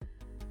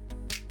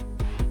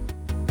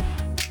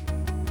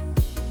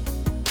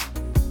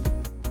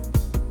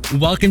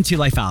Welcome to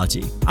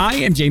Lifeology. I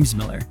am James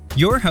Miller,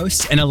 your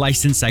host and a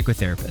licensed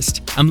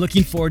psychotherapist. I'm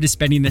looking forward to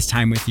spending this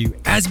time with you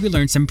as we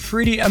learn some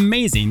pretty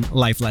amazing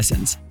life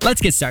lessons.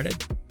 Let's get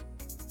started.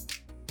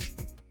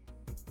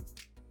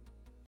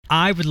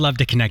 I would love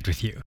to connect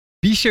with you.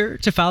 Be sure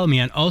to follow me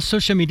on all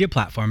social media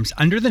platforms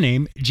under the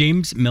name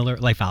James Miller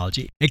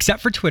Lifeology, except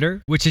for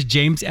Twitter, which is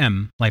James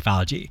M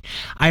Lifeology.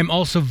 I am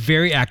also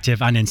very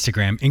active on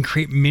Instagram and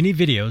create mini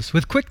videos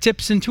with quick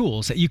tips and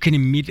tools that you can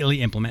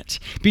immediately implement.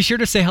 Be sure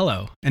to say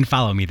hello and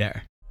follow me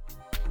there.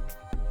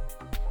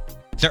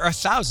 There are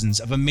thousands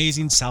of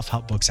amazing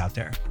self-help books out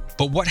there,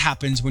 but what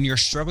happens when you're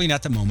struggling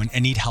at the moment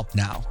and need help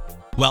now?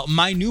 Well,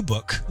 my new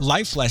book,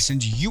 Life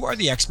Lessons, You Are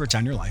the Experts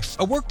on Your Life,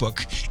 a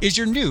workbook, is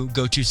your new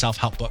go-to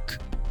self-help book.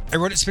 I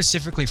wrote it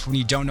specifically for when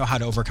you don't know how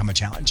to overcome a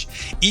challenge.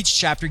 Each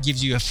chapter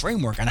gives you a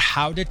framework on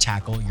how to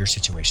tackle your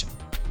situation.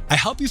 I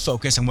help you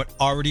focus on what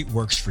already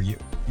works for you.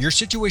 Your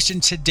situation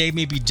today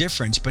may be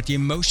different, but the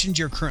emotions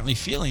you're currently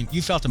feeling,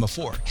 you felt them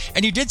before,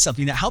 and you did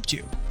something that helped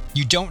you.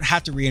 You don't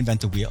have to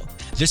reinvent the wheel.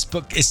 This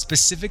book is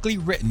specifically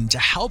written to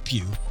help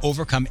you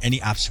overcome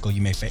any obstacle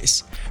you may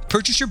face.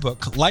 Purchase your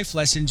book, Life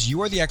Lessons,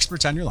 You Are the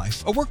Experts on Your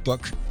Life, a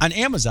workbook, on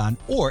Amazon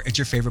or at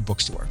your favorite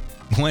bookstore.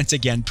 Once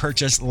again,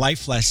 purchase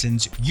Life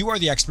Lessons, You Are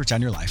the Experts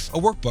on Your Life, a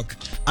workbook,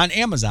 on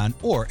Amazon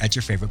or at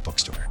your favorite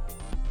bookstore.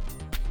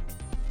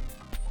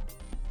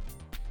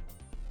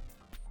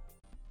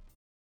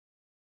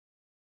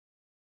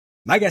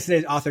 My guest today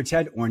is author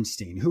Ted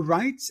Orenstein, who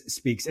writes,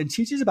 speaks, and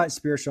teaches about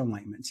spiritual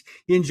enlightenment.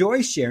 He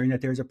enjoys sharing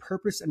that there is a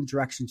purpose and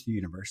direction to the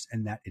universe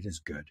and that it is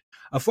good.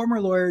 A former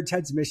lawyer,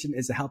 Ted's mission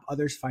is to help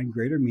others find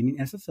greater meaning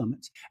and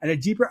fulfillment and a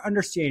deeper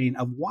understanding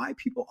of why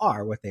people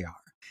are what they are.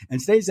 In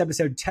today's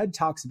episode, Ted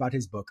talks about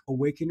his book,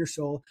 Awaken Your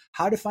Soul,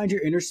 How to Find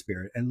Your Inner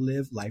Spirit and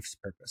Live Life's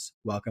Purpose.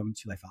 Welcome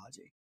to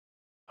Lifeology.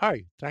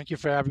 Hi, thank you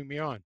for having me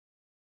on.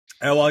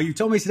 Well, you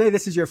told me today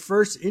this is your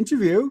first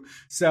interview,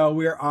 so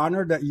we are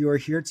honored that you are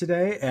here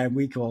today, and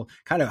we will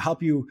kind of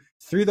help you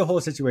through the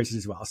whole situation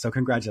as well. So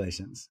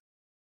congratulations.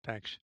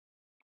 Thanks.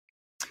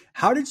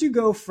 How did you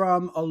go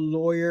from a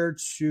lawyer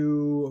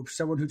to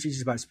someone who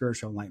teaches about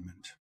spiritual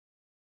enlightenment?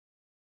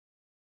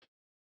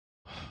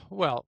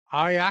 Well,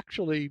 I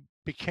actually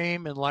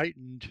became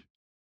enlightened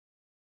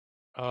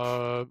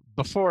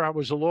before I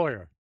was a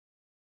lawyer.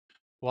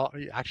 Well,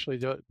 actually,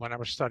 when I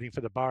was studying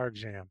for the bar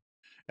exam.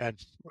 And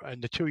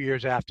in the 2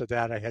 years after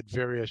that, I had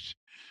various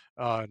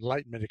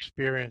enlightenment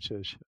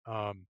experiences.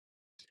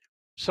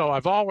 So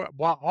I've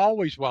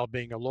always, while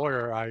being a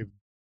lawyer,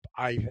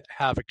 I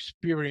have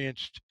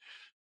experienced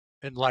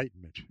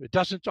enlightenment. It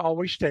doesn't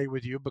always stay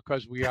with you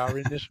because we are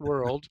in this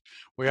world.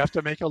 We have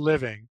to make a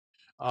living,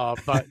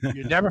 but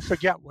you never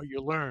forget what you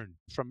learn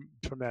from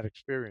that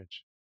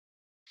experience.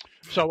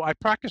 So I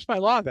practice my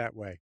law that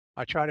way.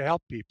 I try to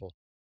help people.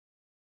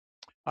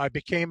 I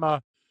became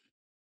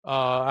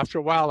after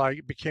a while,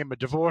 I became a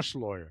divorce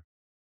lawyer,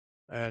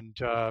 and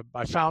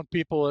I found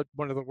people at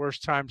one of the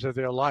worst times of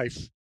their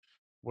life,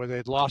 where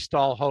they'd lost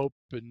all hope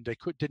and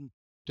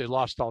they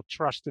lost all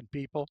trust in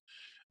people,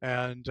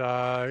 and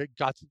they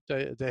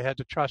had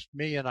to trust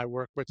me, and I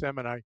worked with them,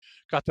 and I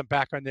got them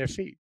back on their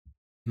feet.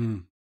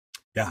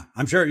 Yeah,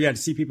 I'm sure. Yeah, to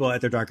see people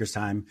at their darkest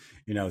time,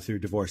 through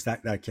divorce,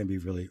 that can be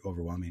really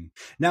overwhelming.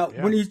 Now,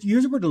 when you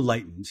use the word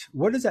enlightened,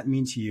 what does that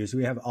mean to you? So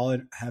we all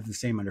have the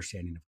same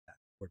understanding of that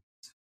word.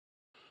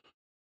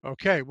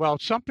 Okay, well,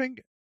 something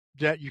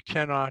that you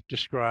cannot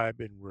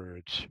describe in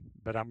words,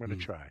 but I'm going to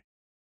try.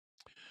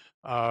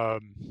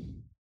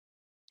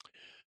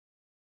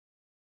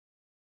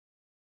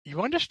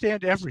 You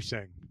understand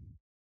everything.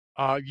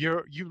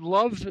 You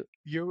love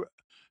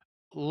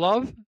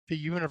the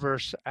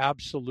universe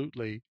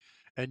absolutely,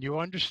 and you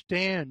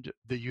understand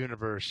the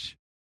universe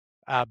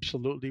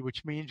absolutely,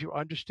 which means you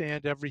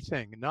understand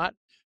everything, not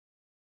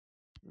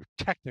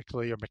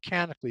technically or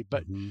mechanically,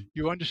 but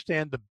you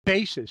understand the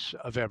basis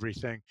of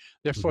everything.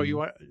 Therefore,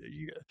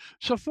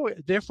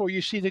 therefore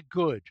you see the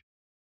good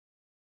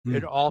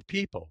in all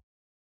people.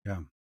 Yeah.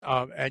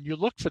 And you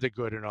look for the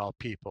good in all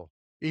people,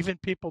 even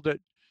people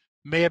that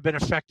may have been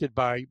affected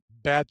by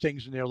bad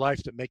things in their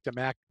life that make them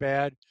act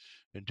bad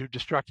and do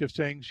destructive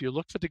things. You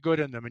look for the good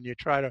in them and you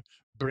try to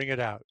bring it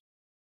out.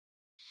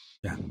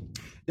 Yeah.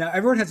 Now,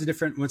 everyone has a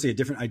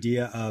different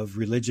idea of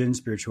religion,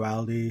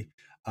 spirituality.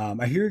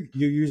 I hear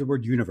you use the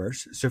word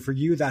universe. So for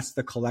you, that's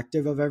the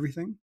collective of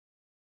everything?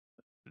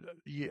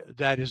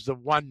 That is the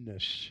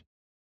oneness.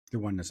 The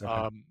oneness.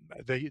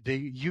 Okay. The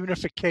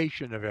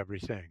unification of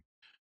everything.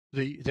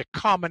 The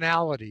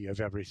commonality of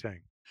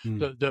everything.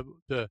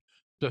 The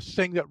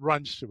thing that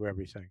runs through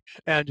everything.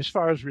 And as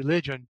far as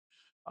religion,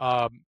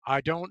 I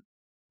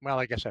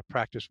guess I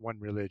practice one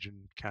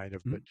religion kind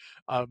of, but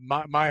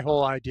my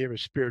whole idea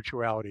is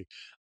spirituality.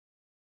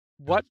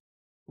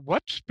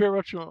 What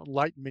spiritual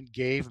enlightenment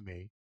gave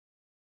me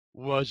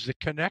was the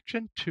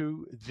connection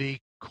to the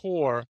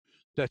core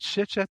that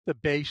sits at the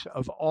base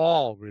of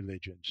all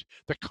religions,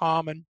 the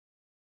common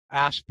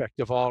aspect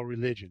of all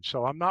religions.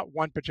 So I'm not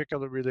one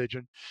particular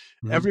religion.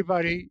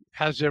 Everybody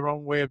has their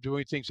own way of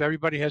doing things.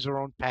 Everybody has their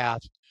own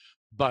path,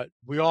 but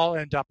we all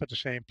end up at the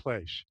same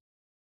place.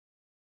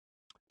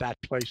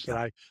 that place that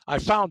Yeah. I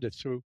found it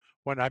through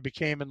when I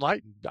became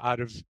enlightened out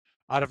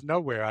of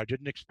nowhere. I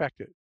didn't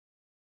expect it.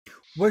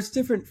 What's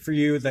different for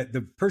you that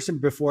the person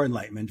before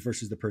enlightenment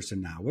versus the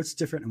person now? What's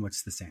different and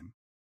what's the same?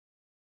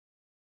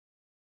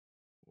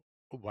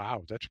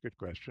 Wow, that's a good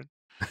question.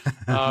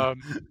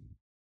 Um,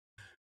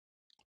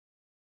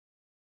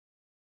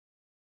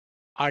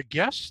 I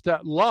guess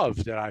that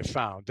love that I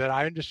found, that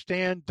I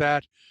understand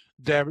that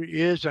there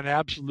is an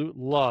absolute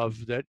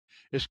love that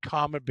is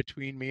common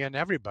between me and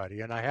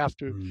everybody, and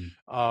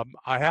Mm,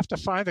 I have to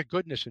find the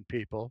goodness in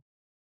people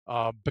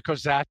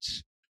because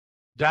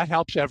that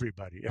helps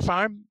everybody. If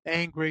I'm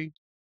angry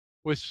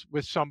with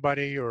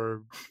somebody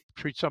or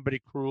treat somebody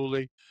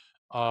cruelly,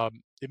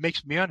 it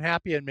makes me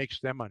unhappy and makes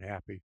them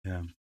unhappy.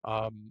 yeah.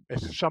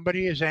 If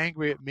somebody is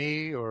angry at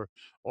me or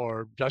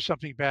does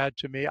something bad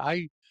to me,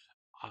 I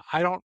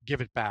don't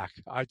give it back.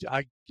 I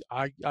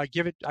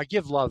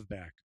give love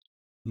back,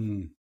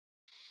 Mm,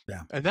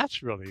 yeah. and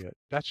that's really it.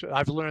 That's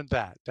I've learned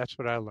that. That's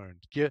what I learned.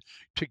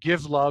 To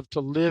give love, to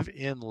live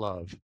in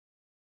love.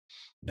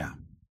 Yeah.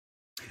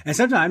 And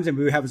sometimes, and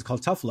we have what's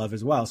called tough love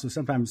as well. So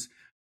sometimes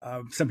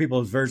some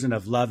people's version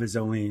of love is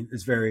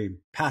very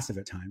passive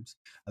at times.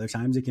 Other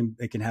times it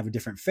can have a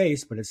different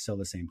face, but it's still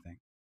the same thing.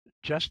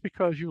 Just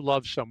because you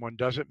love someone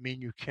doesn't mean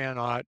you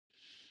cannot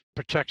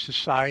protect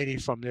society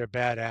from their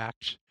bad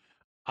acts.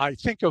 I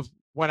think of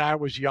when I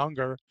was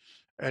younger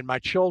and my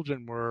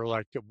children were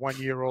like 1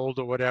 year old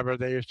or whatever,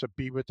 they used to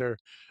be with their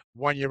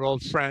 1 year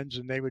old friends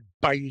and they would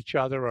bite each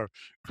other or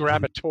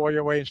grab a toy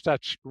away and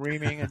start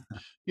screaming. And,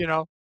 you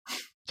know,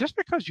 just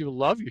because you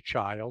love your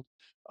child,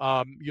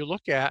 you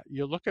look at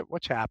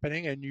what's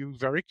happening and you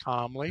very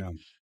calmly Yeah.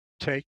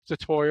 take the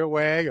toy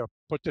away or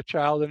put the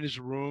child in his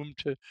room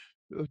to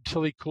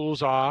until he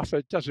cools off.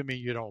 It doesn't mean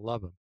you don't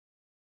love him.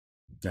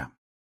 Yeah.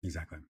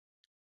 Exactly.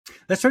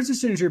 Let's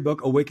transition into your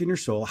book, Awaken Your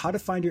Soul: How to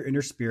Find Your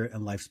Inner Spirit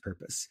and Life's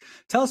Purpose.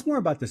 Tell us more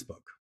about this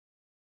book.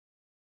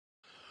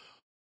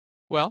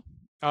 Well,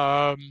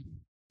 um,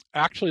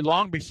 actually,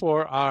 long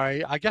before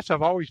I guess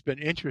I've always been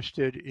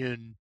interested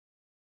in,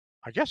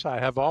 I guess I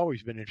have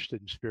always been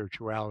interested in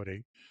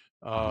spirituality.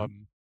 Mm-hmm.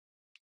 Um,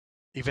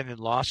 Even in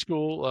law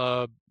school,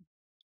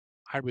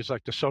 I was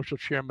like the social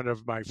chairman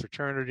of my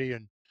fraternity,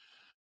 and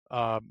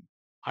um,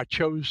 I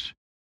chose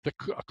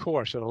a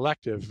course, an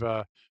elective,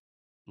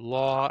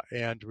 law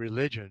and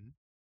religion,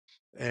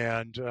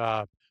 and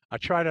I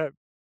try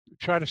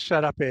to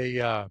set up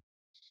a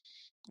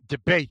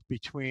debate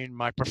between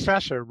my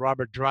professor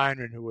Robert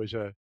Drinan, who was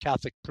a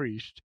Catholic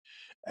priest,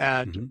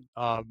 and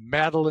Mm-hmm.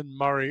 Madeline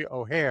Murray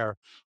O'Hare,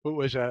 who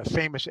was a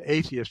famous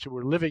atheist who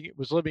was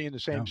living in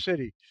the Yeah. same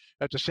city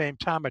at the same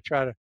time. I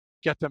tried to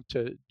get them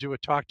to do a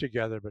talk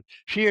together, but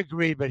she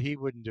agreed, but he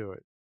wouldn't do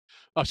it.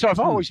 So I've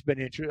Hmm. always been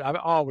interested. I've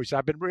been Yeah. always,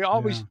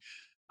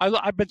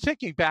 I've been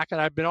thinking back,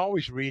 and I've been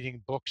always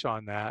reading books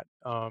on that.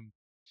 And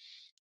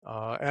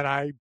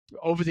I,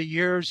 over the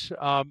years,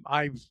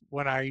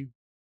 when I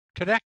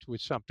connect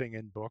with something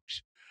in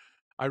books,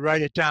 I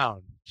write it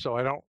down so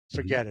I don't Mm-hmm.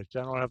 forget it.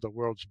 I don't have the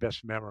world's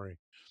best memory.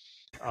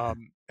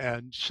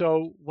 And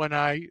so when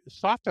I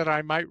thought that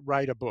I might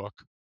write a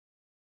book,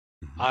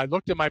 Mm-hmm. I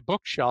looked at my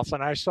bookshelf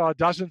and I saw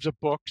dozens of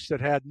books that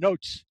had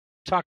notes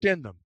tucked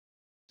in them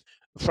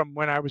from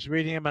when I was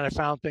reading them, and I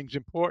found things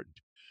important.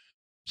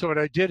 So what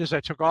I did is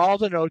I took all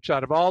the notes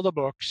out of all the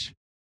books,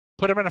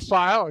 put them in a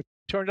file. It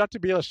turned out to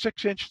be a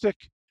 6-inch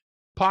thick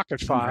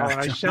pocket file,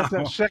 and I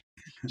Wow.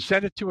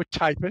 sent it to a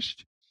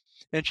typist,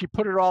 and she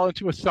put it all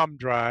into a thumb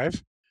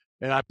drive,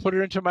 and I put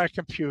it into my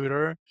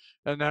computer,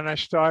 and then I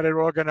started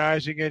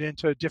organizing it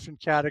into different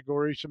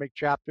categories to make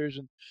chapters,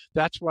 and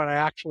that's when I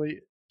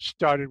actually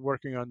started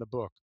working on the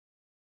book.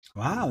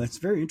 Wow, that's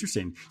very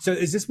interesting. So,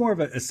 is this more of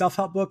a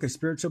self-help book, a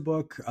spiritual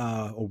book,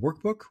 a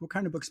workbook? What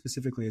kind of book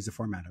specifically is the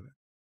format of it?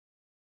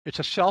 It's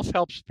a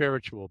self-help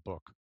spiritual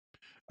book.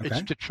 It's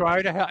Okay. to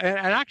try to help, and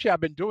actually, I've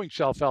been doing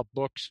self-help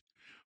books.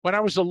 When I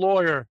was a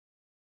lawyer,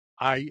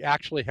 I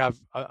actually have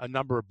a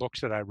number of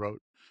books that I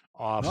wrote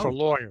for Oh.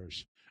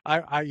 lawyers.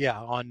 Yeah,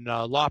 on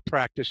law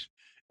practice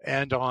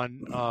and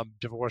on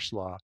divorce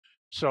law.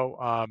 So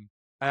I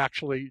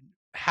actually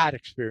had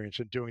experience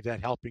in doing that,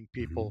 helping Hmm.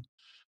 people.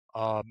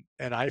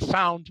 And I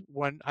found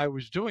when I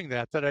was doing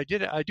that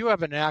I do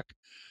have a knack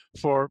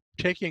for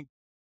taking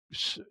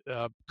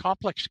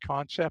complex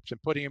concepts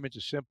and putting them into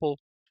simple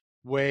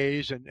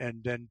ways,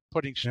 and then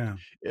putting Yeah.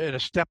 in a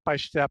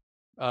step-by-step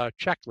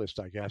checklist,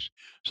 I guess,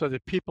 so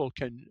that people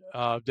can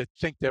that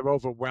think they're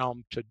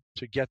overwhelmed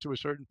to get to a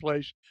certain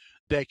place,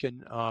 they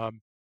can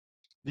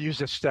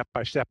use it step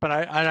by step. And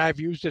I've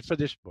used it for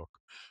this book.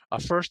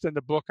 First in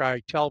the book,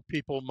 I tell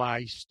people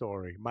my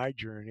story, my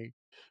journey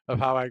of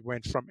how I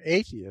went from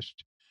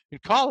atheist. In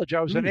college,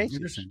 I was an Interesting.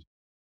 atheist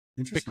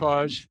Interesting.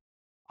 because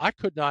I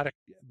could not,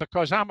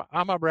 because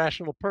I'm a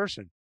rational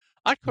person.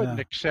 I couldn't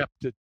Yeah.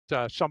 accept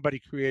that somebody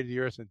created the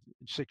earth in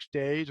 6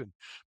 days and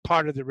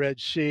part of the Red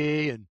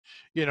Sea, and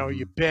you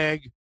Hmm.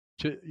 beg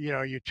to,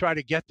 you try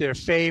to get their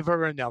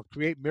favor, and they'll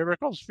create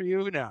miracles for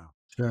you. Now,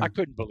 I Sure.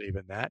 couldn't believe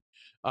in that.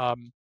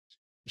 Um,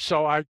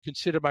 so I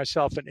consider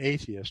myself an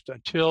atheist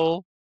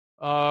until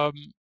um,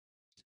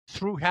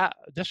 through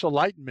this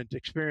enlightenment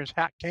experience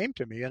came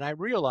to me, and I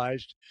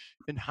realized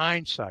in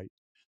hindsight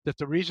that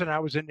the reason I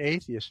was an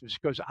atheist was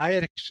because I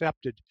had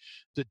accepted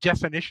the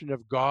definition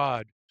of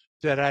God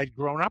that I'd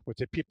grown up with,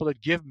 that people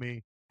had given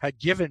me,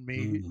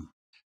 Mm,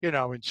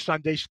 in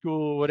Sunday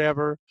school or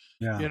whatever,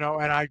 yeah. and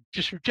I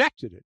just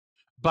rejected it.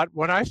 But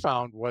what I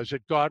found was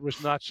that God was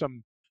not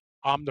some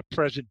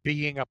omnipresent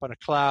being up on a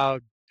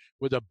cloud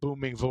with a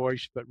booming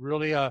voice, but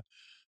really a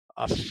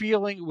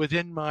feeling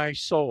within my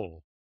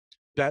soul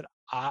that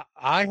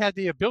I had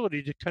the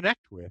ability to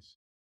connect with.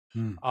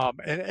 Mm,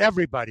 And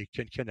everybody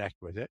can connect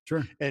with it.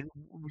 sure. And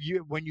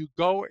when you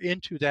go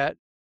into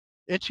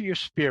your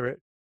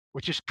spirit,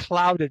 which is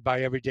clouded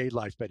by everyday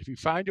life, but if you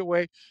find a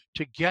way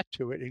to get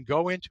to it and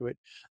go into it,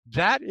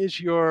 that is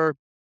your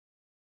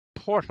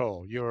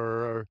portal,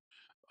 your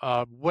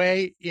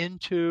way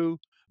into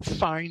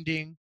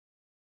finding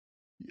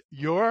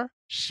your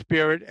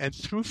spirit. And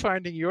through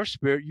finding your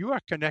spirit, you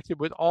are connected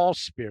with all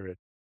spirit.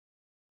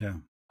 Yeah.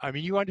 I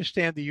mean, you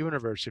understand the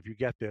universe if you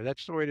get there.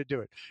 That's the way to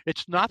do it.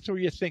 It's not through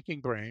your thinking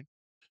brain,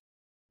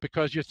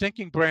 because your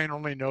thinking brain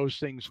only knows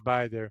things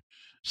by their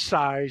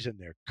size and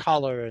their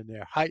color and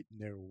their height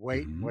and their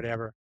weight and Hmm.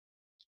 whatever.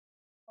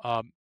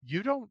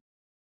 You don't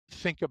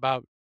think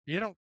about, you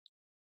don't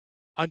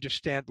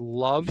understand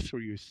love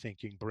through your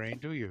thinking brain,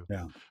 do you?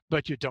 Yeah.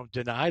 But you don't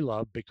deny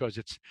love because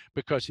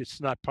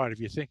it's not part of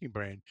your thinking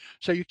brain.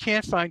 So you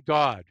can't find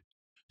God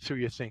through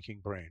your thinking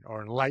brain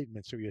or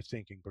enlightenment through your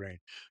thinking brain.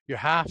 You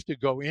have to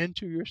go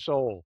into your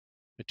soul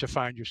to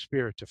find your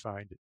spirit to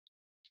find it.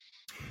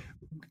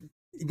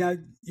 Now,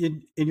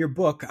 in your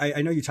book,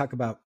 I know you talk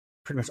about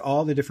pretty much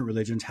all the different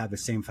religions have the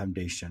same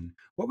foundation.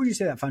 What would you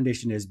say that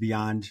foundation is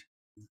beyond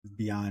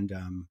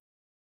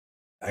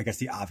I guess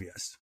the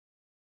obvious?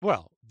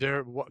 Well,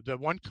 the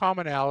one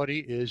commonality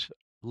is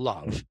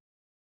love.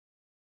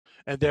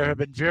 And there have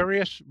Hmm. been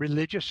various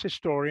religious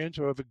historians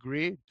who have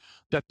agreed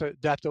that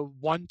the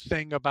one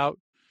thing about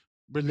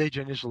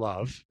religion is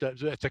love. That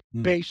the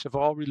Mm, base of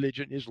all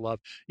religion is love.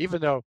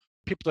 Even though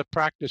people that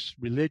practice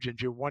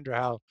religions, you wonder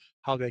how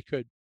they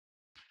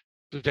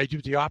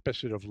do the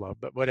opposite of love.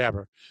 But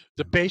whatever,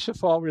 the yeah, base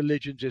of all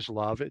religions is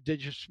love.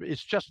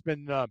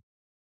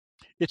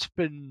 It's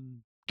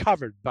been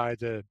covered by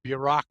the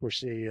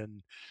bureaucracy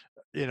and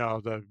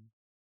the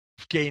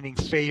gaining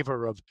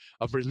favor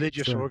of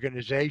religious sure.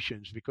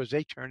 organizations because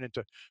they turn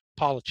into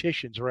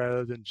politicians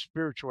rather than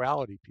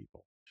spirituality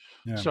people.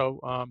 Yeah, So,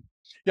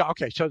 yeah,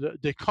 okay. So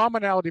the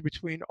commonality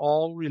between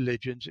all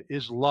religions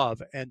is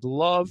love, and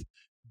love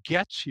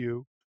gets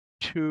you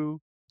to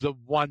the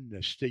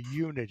oneness, the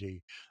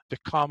unity, the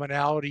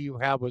commonality you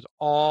have with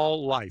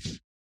all life.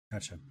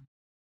 gotcha.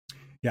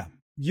 Yeah.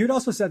 You'd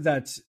also said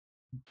that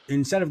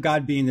instead of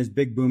God being this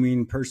big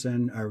booming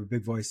person or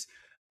big voice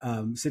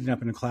sitting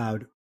up in a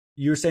cloud,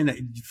 you were saying that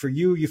for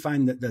you, you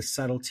find that the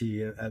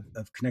subtlety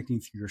of connecting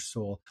through your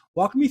soul.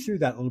 Walk me through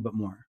that a little bit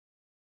more.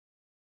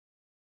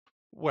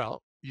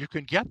 Well, you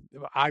can get.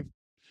 I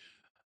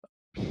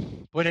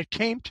When it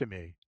came to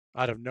me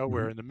out of Hmm.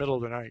 nowhere in the middle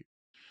of the night.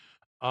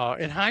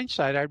 In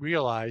hindsight, I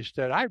realized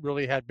that I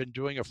really had been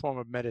doing a form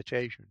of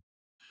meditation.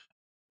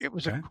 It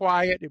was a Okay.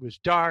 quiet, it was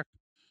dark,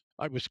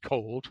 I was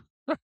cold.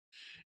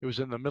 It was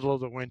in the middle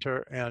of the winter,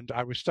 and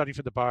I was studying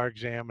for the bar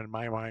exam, and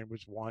my mind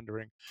was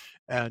wandering.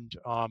 And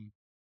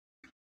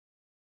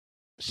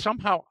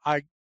somehow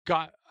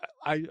got,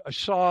 I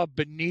saw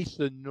beneath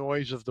the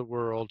noise of the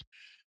world.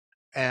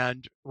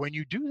 And when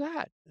you do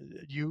that,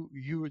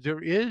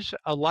 there is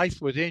a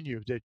life within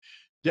you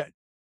that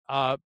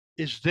uh,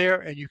 is there,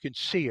 and you can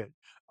see it.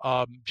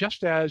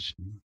 Just as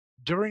Mhm.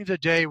 during the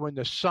day when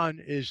the sun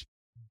is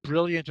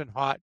brilliant and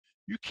hot,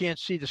 you can't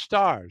see the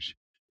stars.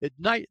 At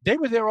night, they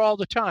were there all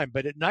the time,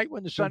 but at night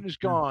when the Sure. sun is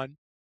Yeah. gone,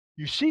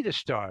 you see the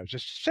stars.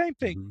 It's the same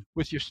thing Hmm.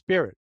 with your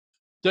spirit.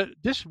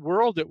 This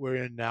world that we're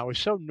in now is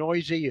so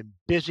noisy and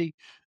busy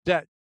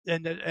that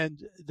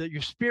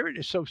your spirit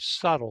is so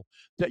subtle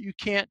that you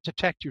can't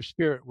detect your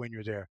spirit when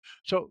you're there.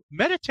 So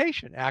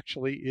meditation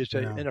actually is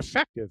Yeah. an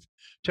effective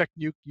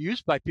technique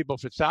used by people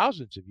for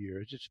thousands of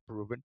years. It's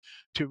proven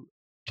to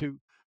to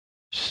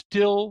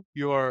still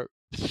your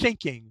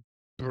thinking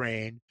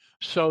brain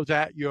so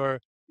that your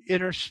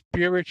inner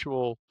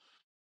spiritual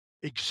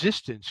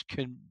existence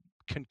can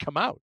come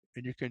out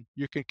and you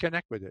can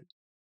connect with it.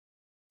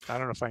 I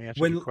don't know if I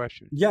answered your When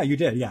question. Yeah, you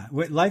did. Yeah,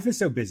 life is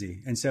so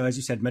busy, and so as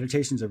you said,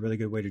 meditation is a really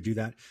good way to do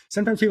that.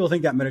 Sometimes people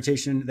think that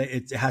meditation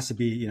it has to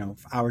be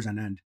hours on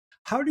end.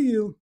 How do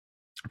you?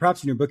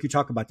 Perhaps in your book you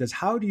talk about this.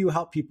 How do you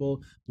help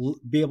people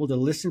be able to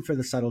listen for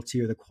the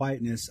subtlety or the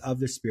quietness of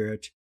the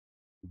spirit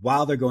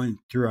while they're going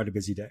throughout a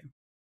busy day?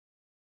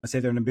 Let's say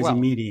they're in a busy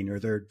Well, meeting or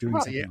they're doing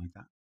well, yeah. something like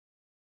that.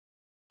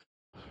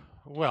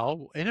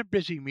 Well, in a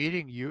busy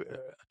meeting,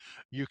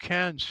 you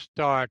can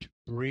start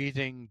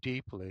breathing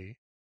deeply,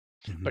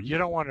 but Hmm. you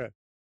don't want to.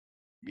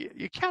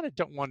 You kind of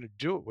don't want to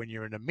do it when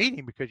you're in a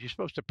meeting because you're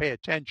supposed to pay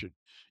attention.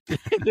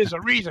 There's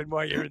a reason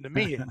why you're in the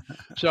meeting.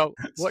 So,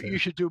 That's what you fair.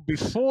 should do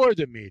before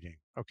the meeting,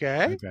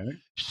 okay? Okay,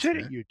 Sit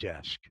at fair. your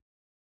desk.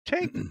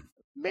 Take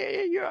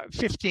maybe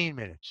 15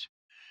 minutes,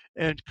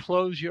 and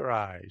close your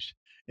eyes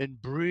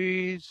and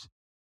breathe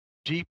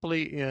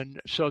deeply in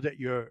so that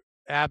your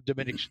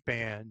abdomen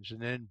expands,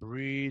 and then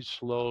breathe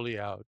slowly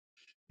out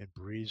and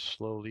breathe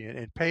slowly in,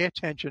 and pay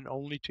attention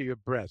only to your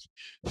breath.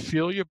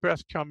 Feel your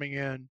breath coming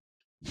in,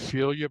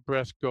 feel your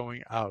breath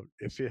going out.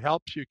 If it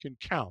helps, you can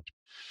count.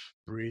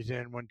 Breathe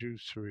in 1, 2,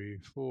 3,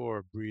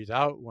 4. Breathe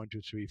out 1,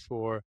 2, 3,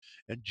 4.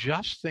 And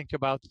just think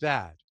about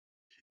that.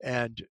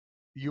 And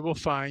you will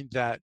find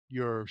that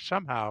you're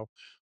somehow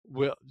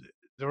will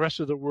the rest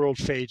of the world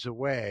fades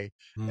away,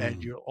 and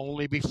Mm. you'll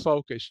only be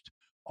focused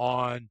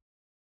on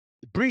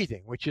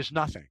breathing, which is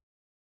nothing.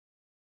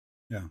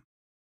 Yeah.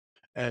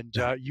 And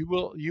Yeah.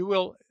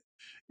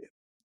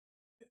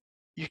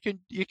 you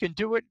can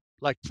do it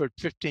like for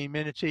 15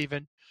 minutes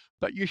even,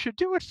 but you should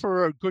do it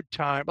for a good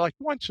time, like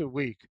once a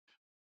week.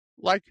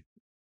 Like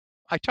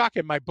I talk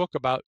in my book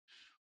about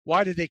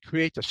why did they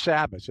create the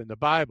Sabbath in the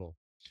Bible?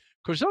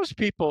 Because those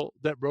people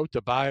that wrote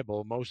the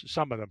Bible,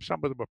 some of them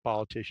were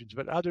politicians,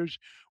 but others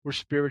were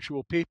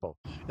spiritual people,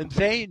 and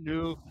they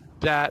knew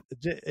that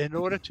in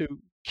order to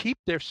keep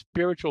their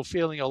spiritual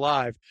feeling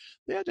alive,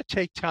 they had to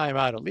take time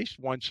out at least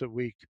once a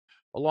week,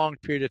 a long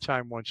period of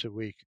time once a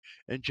week,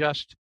 and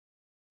just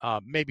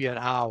maybe an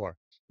hour,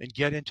 and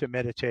get into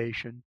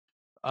meditation.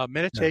 Yeah.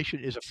 Meditation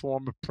is a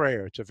form of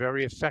prayer. It's a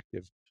very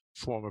effective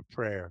form of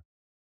prayer,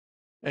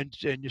 and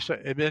you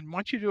say, and then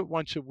once you do it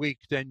once a week,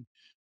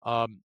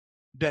 um,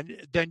 then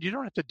you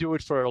don't have to do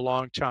it for a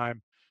long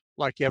time,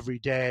 like every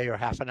day or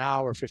half an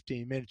hour,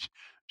 15 minutes.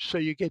 So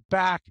you get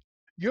back,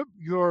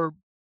 your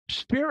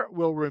spirit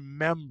will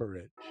remember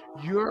it.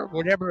 Your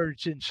whatever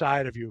it's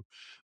inside of you.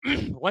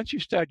 Once you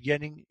start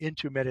getting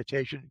into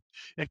meditation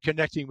and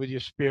connecting with your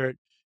spirit,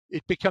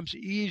 it becomes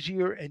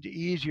easier and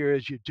easier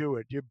as you do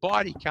it. Your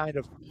body kind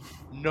of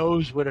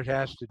knows what it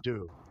has to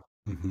do.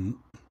 Hmm.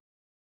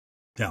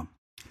 Yeah.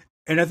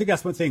 And I think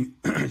that's one thing.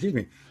 Excuse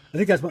me. I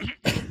think that's one.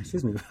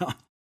 Excuse me.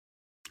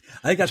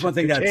 I think that's It's one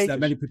thing that contagious.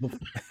 many people.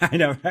 I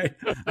know, right?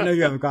 I know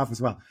you have a cough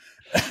as well.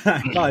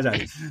 I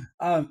apologize.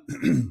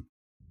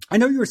 I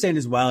know you were saying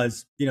as well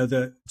as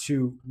the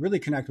to really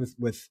connect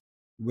with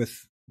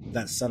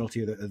that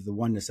subtlety of the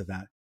oneness of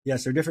that.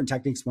 Yes, there are different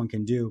techniques one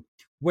can do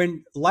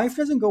when life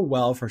doesn't go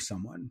well for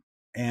someone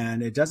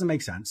and it doesn't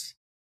make sense.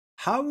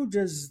 How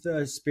does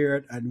the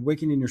spirit and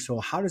awakening your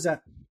soul? How does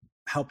that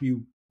help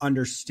you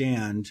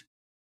understand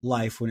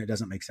life when it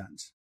doesn't make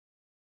sense?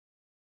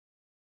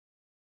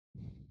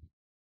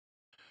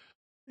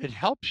 It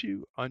helps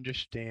you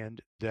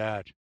understand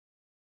that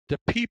the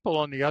people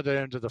on the other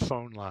end of the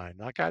phone line,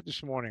 like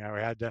this morning, I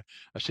had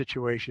a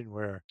situation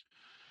where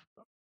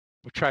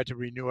we tried to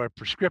renew our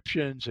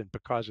prescriptions, and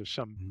because of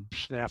some Mhm.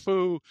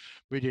 snafu,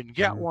 we didn't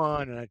get Uh,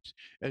 one,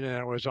 and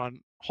then I was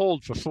on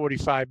hold for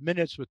 45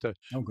 minutes with the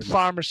oh goodness!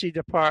 pharmacy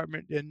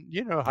department, and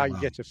you know Oh how you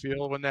wow! get to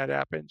feel when that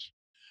happens.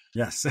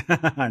 Yes,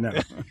 I know.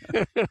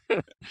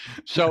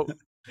 So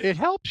it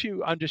helps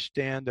you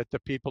understand that the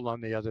people on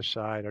the other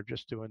side are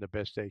just doing the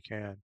best they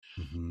can.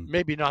 Hmm.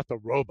 Maybe not the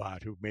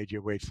robot who made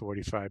you wait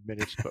 45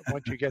 minutes, but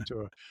once you get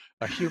to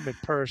a human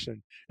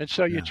person, and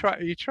so Yeah.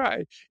 you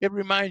try, it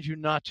reminds you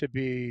not to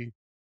be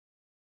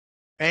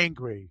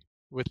angry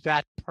with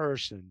that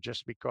person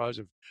just because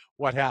of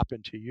what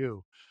happened to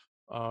you.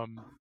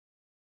 Um,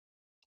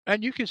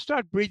 and you can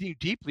start breathing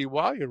deeply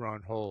while you're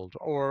on hold,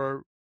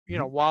 or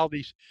Mhm. while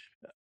these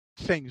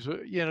things,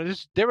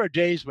 there are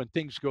days when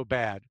things go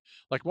bad,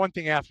 like one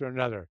thing after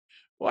another.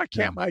 Why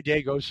Yeah. can't my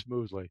day go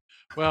smoothly?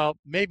 Well,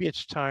 maybe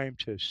it's time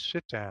to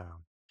sit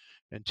down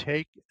and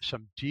take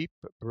some deep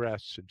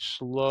breaths and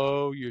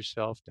slow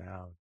yourself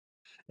down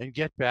and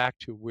get back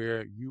to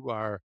where you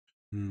are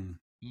Mm.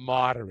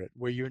 moderate,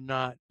 where you're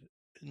not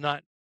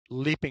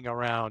leaping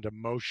around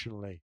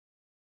emotionally.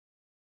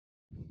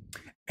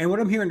 And what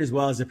I'm hearing as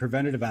well is the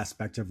preventative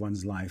aspect of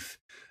one's life.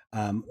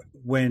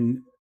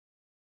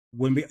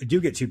 When we do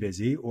get too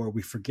busy or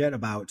we forget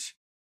about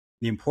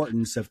the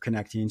importance of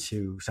connecting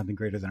to something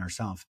greater than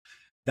ourselves,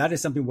 that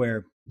is something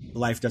where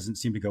life doesn't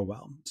seem to go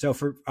well. So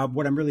for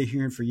what I'm really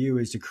hearing for you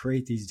is to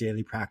create these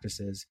daily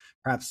practices.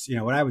 Perhaps,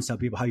 what I would tell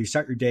people, how you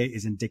start your day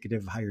is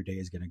indicative of how your day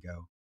is going to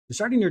go. So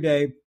starting your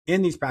day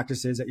in these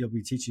practices that you'll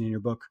be teaching in your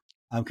book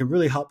can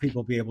really help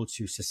people be able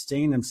to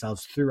sustain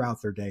themselves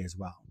throughout their day as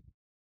well.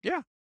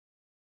 Yeah,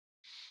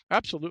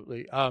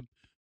 absolutely.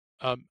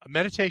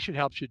 Meditation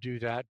helps you do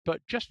that,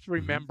 but just Mm-hmm.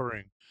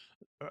 remembering,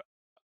 uh,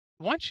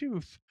 once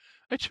you've,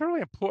 it's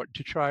really important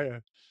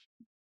to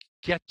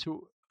get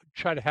to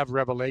try to have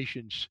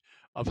revelations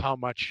of how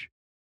much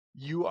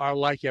you are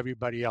like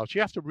everybody else.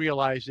 You have to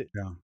realize that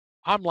Yeah.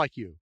 I'm like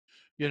you.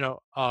 You know,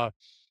 I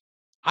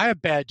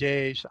have bad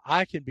days.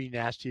 I can be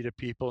nasty to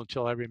people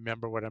until I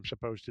remember what I'm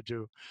supposed to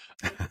do.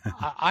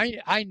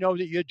 I know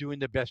that you're doing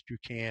the best you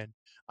can.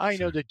 I know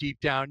Sure. that deep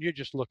down you're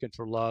just looking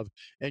for love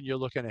and you're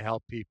looking to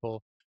help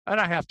people, and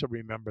I have to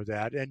remember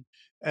that.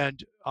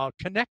 And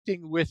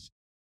connecting with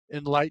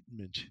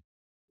enlightenment,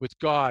 with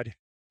God,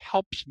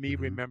 helps me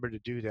Mm-hmm. remember to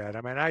do that.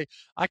 I mean,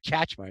 I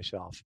catch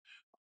myself.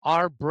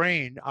 Our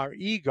brain, our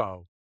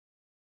ego,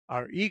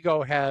 our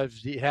ego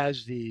has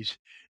these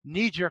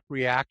knee-jerk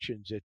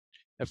reactions that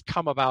have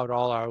come about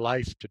all our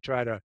life to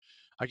try to,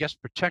 I guess,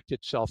 protect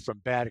itself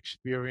from bad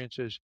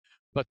experiences.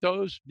 But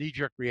those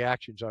knee-jerk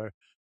reactions are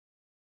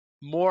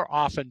more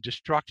often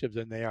destructive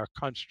than they are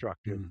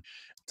constructive.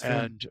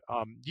 And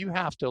you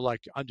have to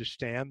like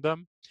understand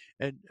them.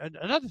 And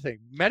another thing,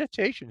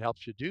 meditation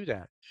helps you do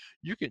that.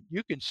 You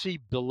can see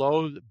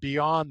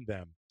beyond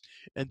them,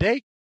 and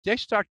they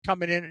start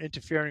coming in and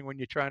interfering when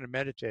you're trying to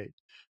meditate,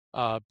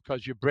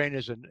 because your brain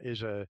is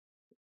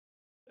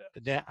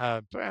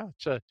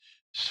it's a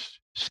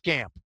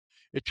scamp.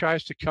 It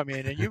tries to come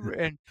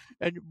in,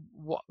 and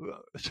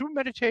through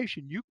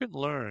meditation you can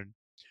learn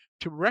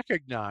to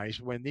recognize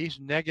when these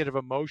negative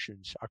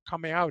emotions are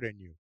coming out in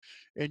you,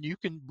 and you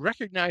can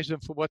recognize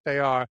them for what they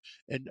are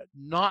and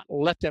not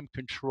let them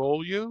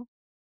control you,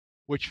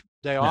 which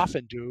they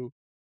often do.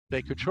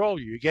 They control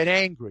you. You get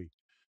angry,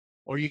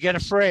 or you get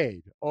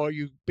afraid, or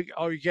you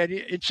get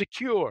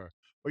insecure,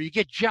 or you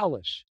get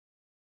jealous.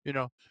 You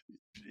know,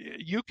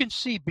 you can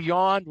see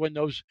beyond when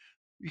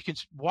you can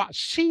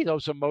see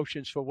those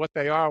emotions for what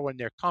they are when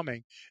they're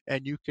coming,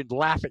 and you can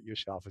laugh at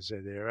yourself and say,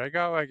 there I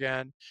go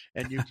again.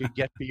 And you can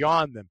get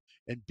beyond them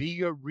and be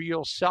your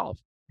real self.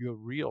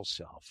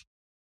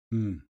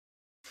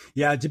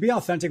 Yeah, to be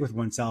authentic with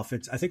oneself,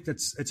 I think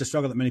it's a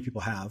struggle that many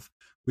people have.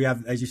 We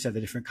have, as you said,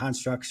 the different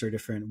constructs or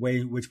different way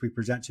in which we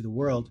present to the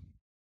world,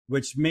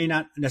 which may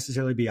not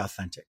necessarily be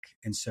authentic.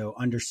 And so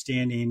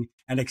understanding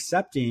and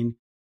accepting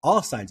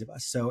all sides of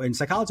us. So in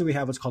psychology, we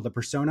have what's called the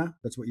persona.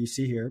 That's what you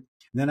see here.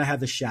 And then I have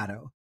the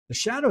shadow. The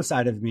shadow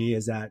side of me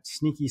is that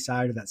sneaky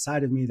side, or that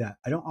side of me that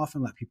I don't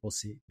often let people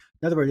see.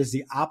 In other words, it's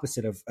the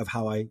opposite of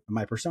how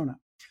my persona.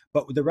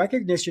 But the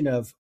recognition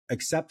of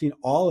accepting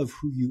all of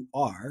who you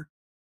are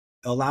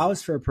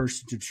allows for a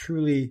person to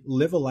truly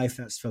live a life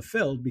that's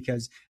fulfilled,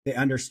 because they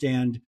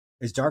understand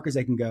as dark as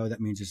they can go,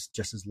 that means it's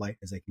just as light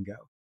as they can go.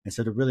 And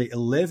so to really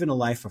live in a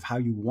life of how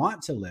you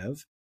want to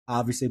live,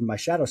 obviously my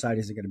shadow side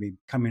isn't going to be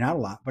coming out a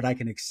lot, but I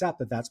can accept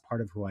that that's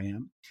part of who I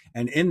am.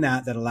 And in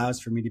that allows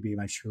for me to be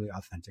my truly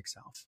authentic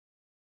self.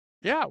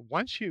 Yeah.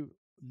 Once you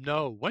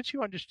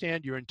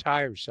understand your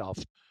entire self,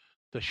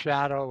 the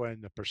shadow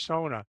and the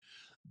persona,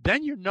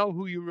 then you know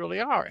who you really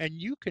are, and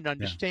you can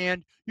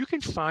understand, you can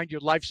find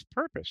your life's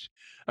purpose.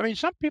 I mean,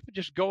 some people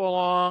just go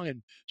along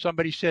and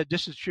somebody said,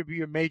 should be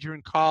your major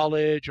in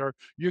college, or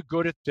you're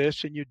good at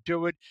this, and you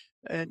do it.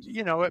 And,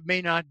 it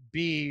may not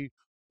be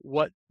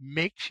what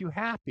makes you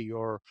happy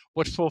or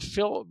what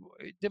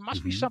there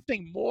must be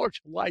something more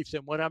to life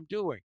than what I'm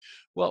doing.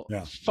 Well,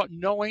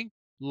 knowing,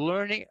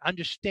 learning,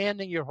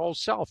 understanding your whole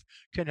self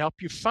can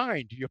help you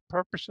find your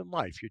purpose in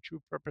life, your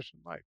true purpose in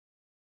life.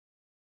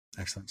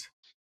 Excellent.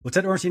 Well,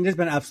 Ted Orenstein, it has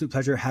been an absolute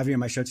pleasure having you on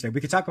my show today.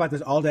 We could talk about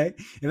this all day.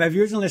 If my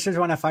viewers and listeners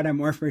want to find out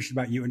more information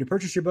about you and to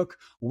purchase your book,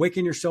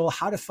 Awaken Your Soul,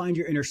 How to Find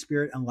Your Inner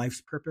Spirit and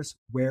Life's Purpose,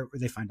 where would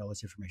they find all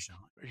this information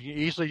on? You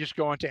can easily just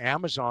go onto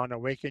Amazon,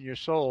 Awaken Your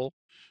Soul,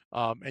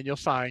 and you'll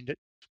find it.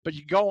 But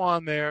you go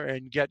on there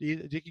and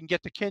you can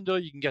get the Kindle,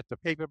 you can get the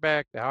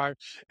paperback, the hard,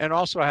 and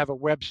also I have a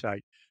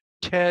website,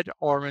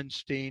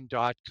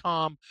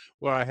 tedorenstein.com,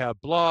 where I have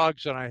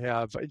blogs and I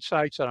have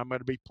insights, and I'm going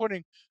to be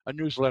putting a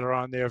newsletter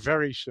on there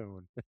very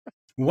soon.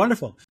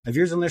 Wonderful. My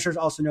viewers and listeners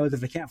also know that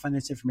if they can't find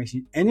this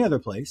information any other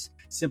place,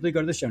 simply go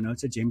to the show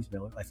notes at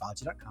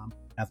jamesmillerlifeology.com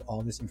and have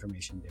all this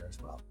information there as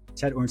well.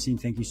 Ted Orenstein,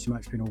 thank you so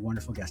much for being a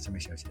wonderful guest on my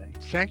show today.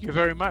 Thank you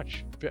very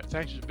much.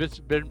 Thanks. It's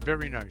been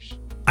very nice.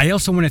 I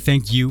also want to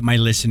thank you, my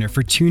listener,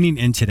 for tuning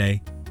in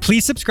today.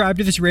 Please subscribe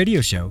to this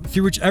radio show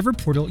through whichever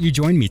portal you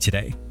join me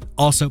today.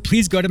 Also,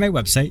 please go to my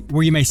website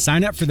where you may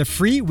sign up for the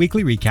free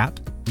weekly recap,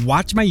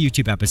 watch my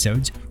YouTube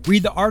episodes,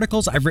 read the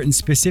articles I've written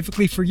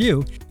specifically for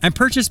you, and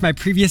purchase my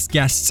previous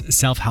guests'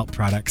 self-help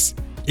products.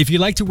 If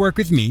you'd like to work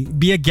with me,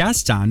 be a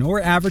guest on, or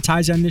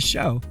advertise on this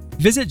show,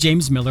 visit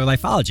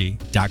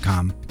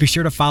jamesmillerlifeology.com. Be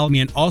sure to follow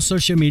me on all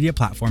social media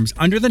platforms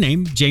under the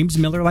name James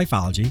Miller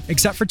Lifeology,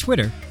 except for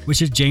Twitter,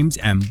 which is James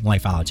M.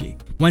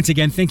 Lifeology. Once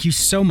again, thank you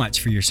so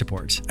much for your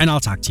support, and I'll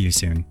talk to you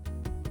soon.